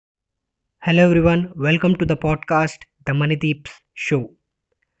Hello everyone, welcome to the podcast The Manideep's Show.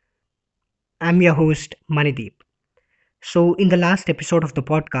 I'm your host Manideep. So in the last episode of the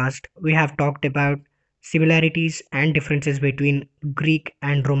podcast, we have talked about similarities and differences between Greek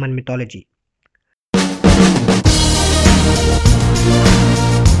and Roman mythology.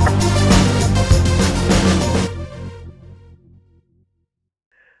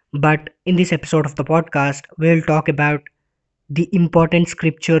 But in this episode of the podcast, we'll talk about the important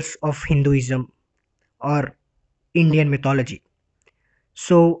scriptures of Hinduism or Indian mythology.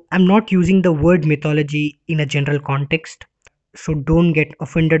 So I'm not using the word mythology in a general context, so don't get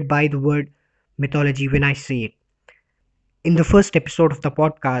offended by the word mythology when I say it. In the first episode of the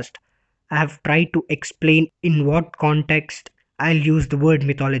podcast, I have tried to explain in what context I'll use the word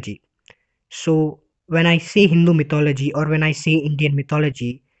mythology. So when I say Hindu mythology or when I say Indian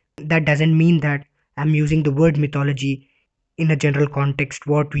mythology, that doesn't mean that I'm using the word mythology in a general context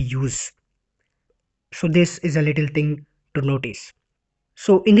what we use. So this is a little thing to notice.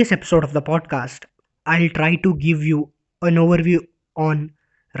 So, in this episode of the podcast, I'll try to give you an overview on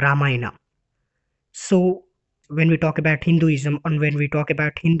Ramayana. So, when we talk about Hinduism and when we talk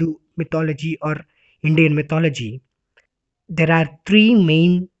about Hindu mythology or Indian mythology, there are three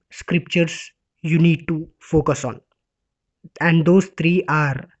main scriptures you need to focus on, and those three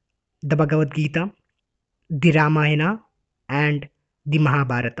are the Bhagavad Gita, the Ramayana, and the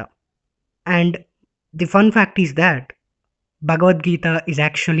Mahabharata. And the fun fact is that Bhagavad Gita is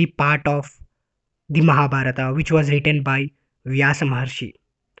actually part of the Mahabharata, which was written by Vyasa Maharshi,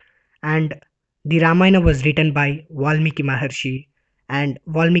 and the Ramayana was written by Valmiki Maharshi, and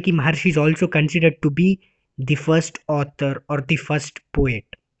Valmiki Maharshi is also considered to be the first author or the first poet,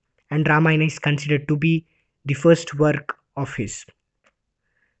 and Ramayana is considered to be the first work of his.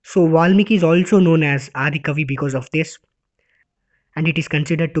 So Valmiki is also known as Adi Kavi because of this, and it is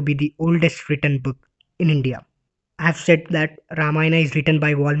considered to be the oldest written book in India. I have said that Ramayana is written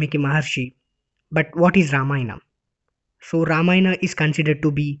by Valmiki Maharshi, but what is Ramayana? So Ramayana is considered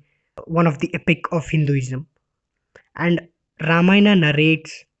to be one of the epic of Hinduism, and Ramayana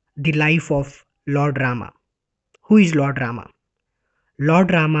narrates the life of Lord Rama. Who is Lord Rama?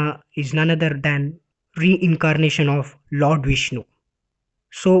 Lord Rama is none other than reincarnation of Lord Vishnu.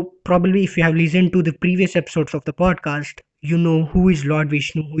 So probably if you have listened to the previous episodes of the podcast, you know who is Lord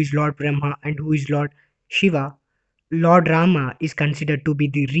Vishnu, who is Lord Brahma, and who is Lord Shiva. Lord Rama is considered to be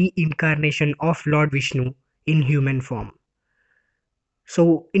the reincarnation of Lord Vishnu in human form.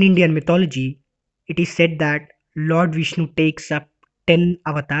 So, in Indian mythology, it is said that Lord Vishnu takes up 10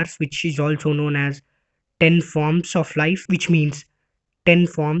 avatars, which is also known as 10 forms of life, which means 10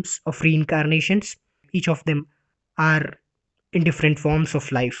 forms of reincarnations. Each of them are in different forms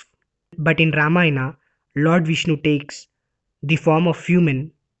of life. But in Ramayana, Lord Vishnu takes the form of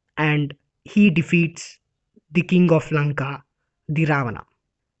human and he defeats the king of Lanka, the Ravana.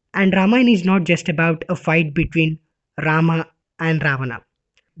 And Ramayana is not just about a fight between Rama and Ravana.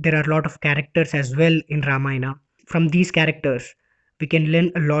 There are a lot of characters as well in Ramayana. From these characters, we can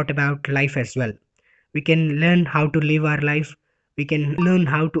learn a lot about life as well. We can learn how to live our life, we can learn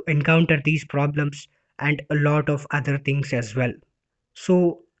how to encounter these problems, and a lot of other things as well.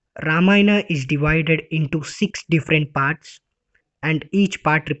 So, Ramayana is divided into six different parts, and each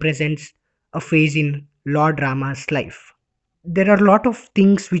part represents a phase in Lord Rama's life. There are a lot of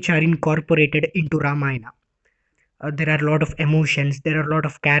things which are incorporated into Ramayana. There are a lot of emotions, there are a lot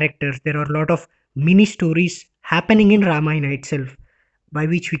of characters, there are a lot of mini stories happening in Ramayana itself, by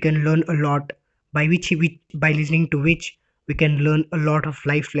which we can learn a lot, by listening to which we can learn a lot of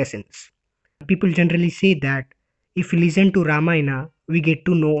life lessons. People generally say that if we listen to Ramayana, we get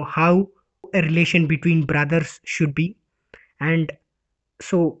to know how a relation between brothers should be. And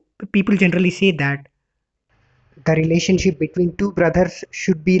so people generally say that the relationship between two brothers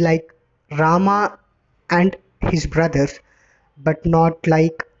should be like Rama and his brothers, but not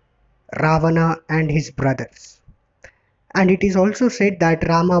like Ravana and his brothers. And it is also said that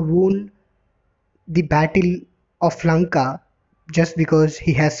Rama won the battle of Lanka just because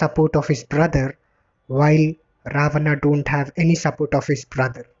he has support of his brother, while Ravana don't have any support of his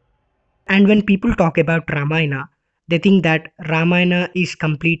brother. And when people talk about Ramayana, they think that Ramayana is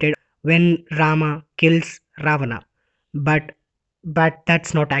completed when Rama kills Ravana. But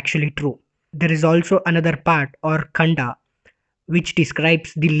that's not actually true. There is also another part or Khanda which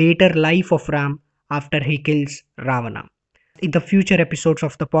describes the later life of Ram after he kills Ravana. In the future episodes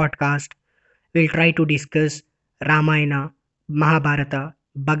of the podcast, we'll try to discuss Ramayana, Mahabharata,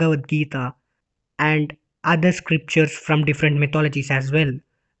 Bhagavad Gita, and other scriptures from different mythologies as well,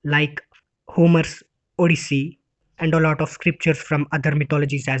 like Homer's Odyssey, and a lot of scriptures from other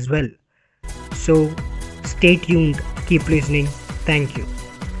mythologies as well. So stay tuned, keep listening. Thank you.